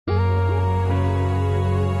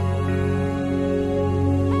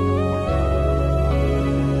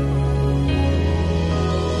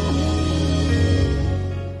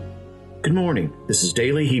Good morning. This is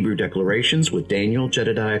Daily Hebrew Declarations with Daniel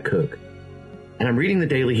Jedediah Cook. And I'm reading the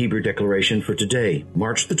Daily Hebrew Declaration for today,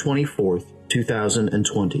 March the 24th,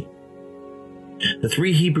 2020. The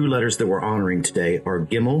three Hebrew letters that we're honoring today are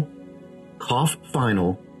Gimel, Kaf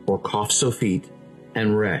Final, or Kaf Sofit,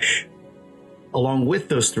 and Resh. Along with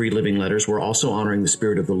those three living letters, we're also honoring the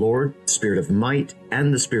Spirit of the Lord, the Spirit of Might,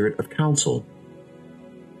 and the Spirit of Counsel.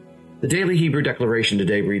 The Daily Hebrew Declaration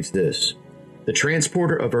today reads this: the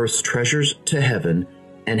transporter of earth's treasures to heaven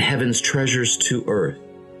and heaven's treasures to earth,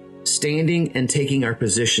 standing and taking our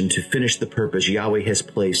position to finish the purpose Yahweh has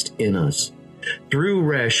placed in us. Through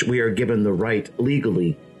Resh, we are given the right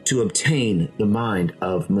legally to obtain the mind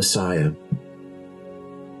of Messiah.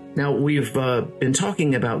 Now, we've been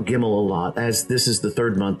talking about Gimel a lot, as this is the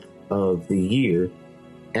third month of the year,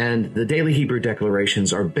 and the Daily Hebrew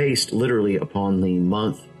Declarations are based literally upon the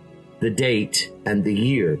month, the date, and the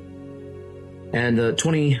year. And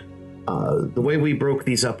the way we broke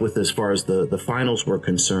these up with as far as the finals were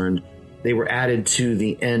concerned, they were added to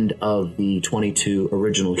the end of the 22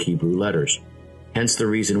 original Hebrew letters. Hence the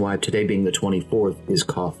reason why today being the 24th is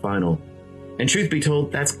Kaf Final. And truth be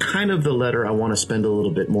told, that's kind of the letter I want to spend a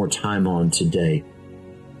little bit more time on today,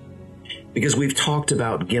 because we've talked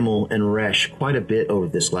about Gimel and Resh quite a bit over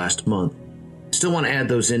this last month. Still want to add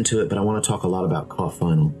those into it, but I want to talk a lot about Kaf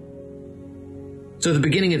Final. So the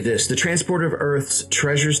beginning of this, the transport of earth's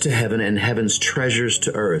treasures to heaven and heaven's treasures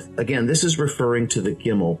to earth. Again, this is referring to the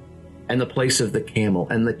Gimel and the place of the camel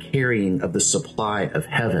and the carrying of the supply of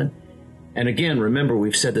heaven. And again, remember,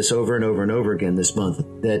 we've said this over and over and over again this month,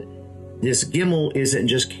 that this Gimel isn't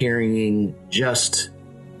just carrying just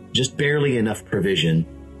barely enough provision.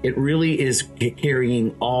 It really is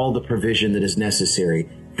carrying all the provision that is necessary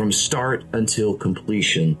from start until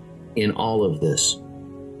completion in all of this.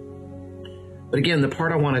 But again, the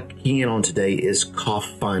part I want to key in on today is Kaf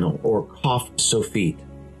Final, or Kaf Sofit.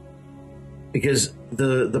 Because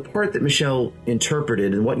the part that Michelle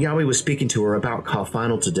interpreted and what Yahweh was speaking to her about Kaf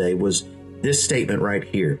Final today was this statement right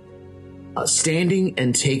here. Standing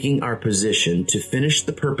and taking our position to finish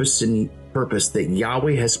the purpose that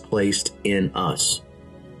Yahweh has placed in us.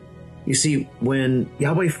 You see, when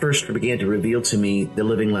Yahweh first began to reveal to me the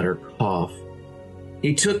living letter Kaf,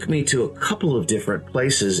 he took me to a couple of different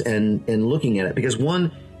places and looking at it, because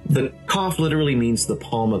one, the Kaf literally means the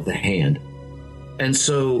palm of the hand. And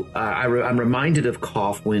so I'm reminded of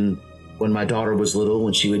Kaf when my daughter was little,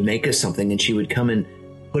 when she would make us something and she would come and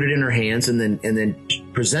put it in her hands and then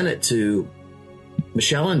present it to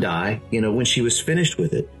Michelle and I, when she was finished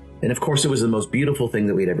with it. And of course, it was the most beautiful thing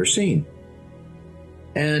that we'd ever seen.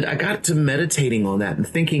 And I got to meditating on that and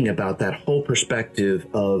thinking about that whole perspective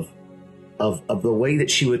of the way that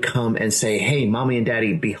she would come and say, "Hey, mommy and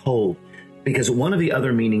daddy, behold." Because one of the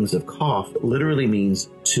other meanings of Kaf literally means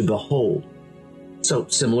to behold. So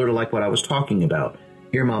similar to like what I was talking about.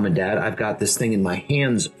 Here, mom and dad, I've got this thing in my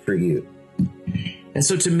hands for you. And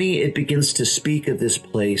so to me, it begins to speak of this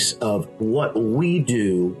place of what we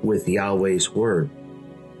do with Yahweh's word.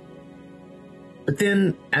 But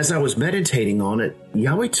then as I was meditating on it,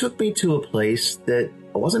 Yahweh took me to a place that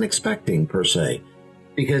I wasn't expecting per se,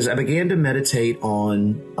 because I began to meditate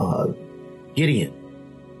on Gideon.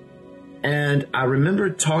 And I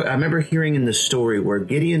remember hearing in the story where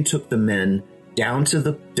Gideon took the men down to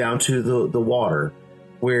the water,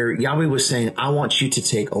 where Yahweh was saying, "I want you to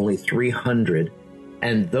take only 300,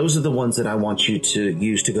 and those are the ones that I want you to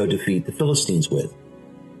use to go defeat the Philistines with."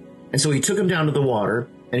 And so he took them down to the water,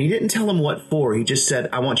 and he didn't tell them what for. He just said,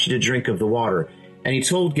 "I want you to drink of the water." And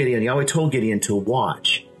Yahweh told Gideon to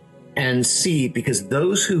watch and see, because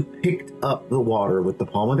those who picked up the water with the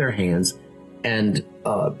palm of their hands and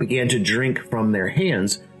began to drink from their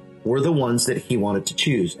hands were the ones that he wanted to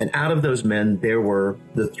choose. And out of those men, there were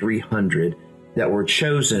the 300 that were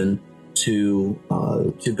chosen to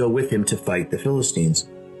go with him to fight the Philistines.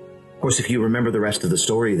 Of course, if you remember the rest of the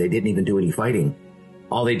story, they didn't even do any fighting.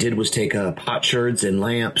 All they did was take potsherds and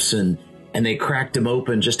lamps, and they cracked them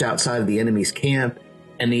open just outside of the enemy's camp.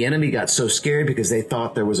 And the enemy got so scared because they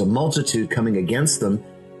thought there was a multitude coming against them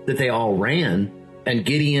that they all ran. And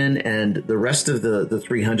Gideon and the rest of the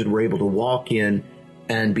 300 were able to walk in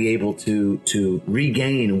and be able to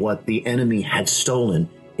regain what the enemy had stolen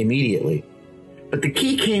immediately. But the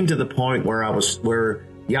key came to the point where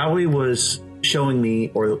Yahweh was showing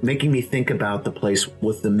me, or making me think about, the place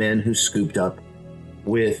with the men who scooped up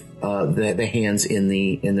with the hands in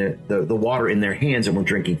the water in their hands and were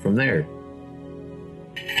drinking from there.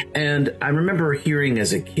 And I remember hearing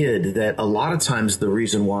as a kid that a lot of times the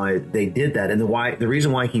reason why they did that, and the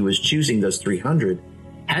reason why he was choosing those 300,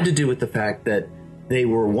 had to do with the fact that they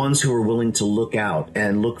were ones who were willing to look out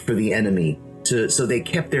and look for the enemy. So they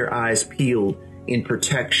kept their eyes peeled in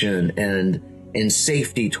protection and in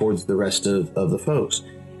safety towards the rest of the folks.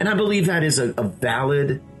 And I believe that is a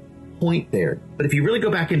valid point there. But if you really go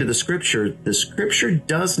back into the scripture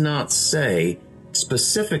does not say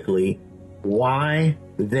specifically why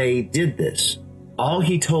they did this. All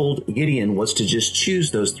he told Gideon was to just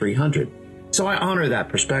choose those 300. So I honor that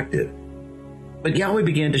perspective. But Yahweh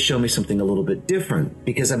began to show me something a little bit different,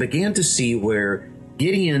 because I began to see where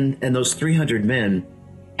Gideon and those 300 men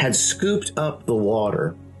had scooped up the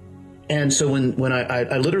water. And so when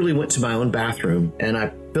I literally went to my own bathroom and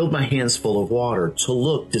I filled my hands full of water to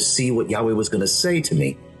look to see what Yahweh was going to say to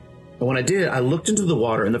me. And when I did, I looked into the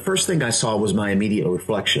water, and the first thing I saw was my immediate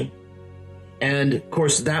reflection. And of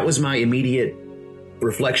course, that was my immediate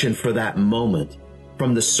reflection for that moment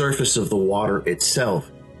from the surface of the water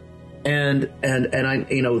itself. And I,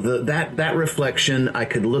 that reflection, I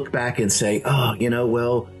could look back and say, oh,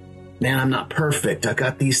 well, man, I'm not perfect. I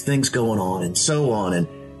got these things going on and so on.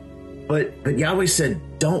 But Yahweh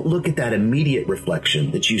said, don't look at that immediate reflection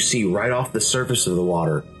that you see right off the surface of the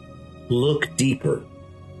water. Look deeper,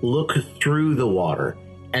 look through the water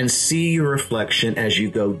and see your reflection as you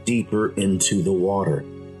go deeper into the water.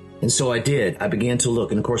 And so I did. I began to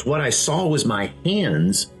look. And of course, what I saw was my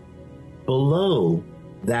hands below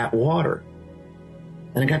that water.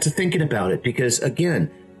 And I got to thinking about it because,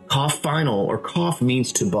 again, Kaf final, or Kaf,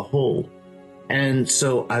 means to behold. And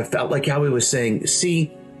so I felt like Yahweh was saying,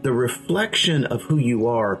 see, the reflection of who you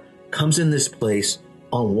are comes in this place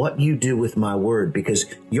on what you do with my word, because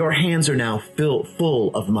your hands are now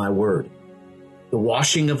full of my word. The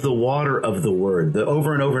washing of the water of the word, the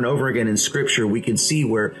over and over and over again in scripture, we can see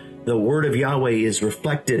where the word of Yahweh is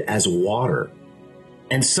reflected as water.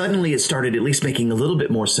 And suddenly it started at least making a little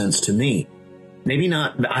bit more sense to me. Maybe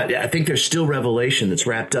not, I think there's still revelation that's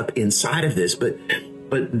wrapped up inside of this, but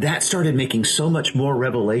that started making so much more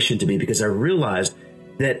revelation to me, because I realized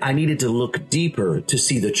that I needed to look deeper to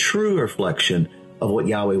see the true reflection of what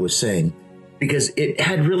Yahweh was saying. Because it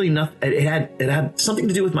had really nothing, it had something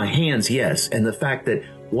to do with my hands, yes, and the fact that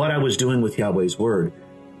what I was doing with Yahweh's word.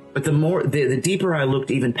 But the deeper I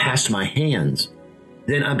looked even past my hands,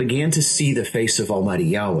 then I began to see the face of Almighty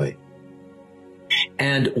Yahweh.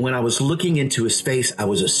 And when I was looking into his face, I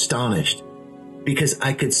was astonished, because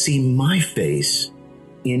I could see my face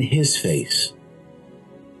in his face.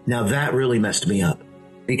 Now that really messed me up,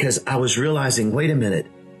 because I was realizing, wait a minute,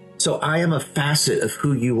 so I am a facet of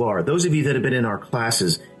who you are. Those of you that have been in our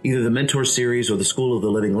classes, either the Mentor Series or the School of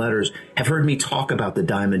the Living Letters, have heard me talk about the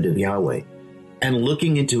diamond of Yahweh and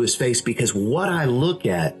looking into his face, because what I look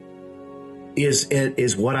at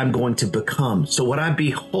is what I'm going to become. So what I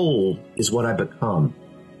behold is what I become.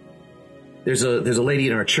 There's a lady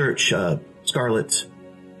in our church, Scarlett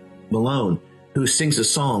Malone, who sings a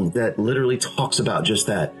song that literally talks about just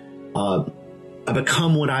that. I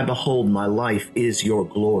become what I behold. My life is your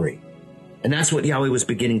glory. And that's what Yahweh was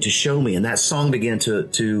beginning to show me. And that song began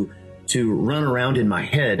to run around in my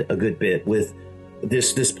head a good bit with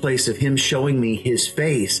this place of him showing me his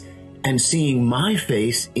face and seeing my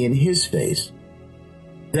face in his face,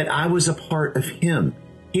 that I was a part of him.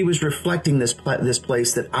 He was reflecting this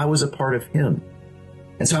place that I was a part of him.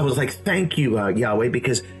 And so I was like, thank you, Yahweh,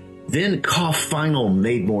 because then Kaf final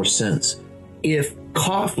made more sense. If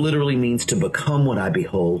Kaf literally means to become what I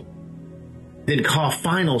behold, then Kaf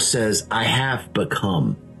final says, I have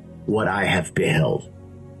become what I have beheld.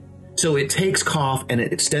 So it takes Kaf and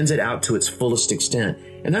it extends it out to its fullest extent.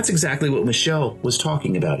 And that's exactly what Michelle was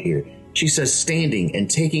talking about here. She says, standing and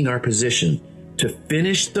taking our position to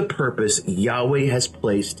finish the purpose Yahweh has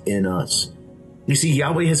placed in us. You see,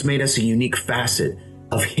 Yahweh has made us a unique facet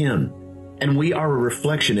of him, and we are a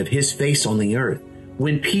reflection of his face on the earth.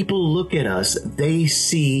 When people look at us, they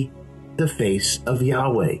see the face of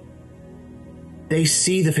Yahweh. They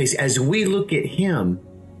see the face. As we look at him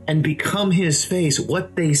and become his face,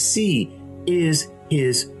 what they see is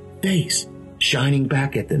his face shining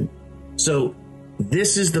back at them. So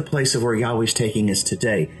this is the place of where Yahweh's taking us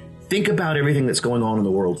today. Think about everything that's going on in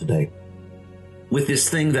the world today with this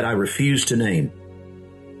thing that I refuse to name.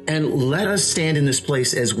 And let us stand in this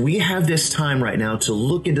place as we have this time right now to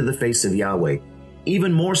look into the face of Yahweh,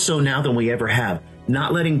 even more so now than we ever have,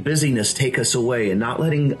 not letting busyness take us away and not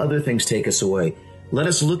letting other things take us away. Let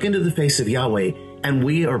us look into the face of Yahweh, and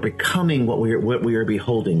we are becoming what we are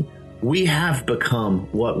beholding. We have become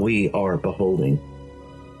what we are beholding.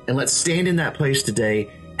 And let's stand in that place today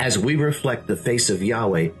as we reflect the face of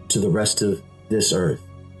Yahweh to the rest of this earth.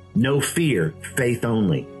 No fear, faith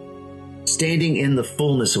only. Standing in the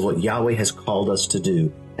fullness of what Yahweh has called us to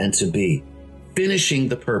do and to be. finishing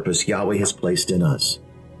the purpose Yahweh has placed in us.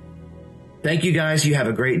 Thank you guys. You have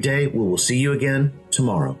a great day. We will see you again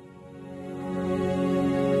tomorrow.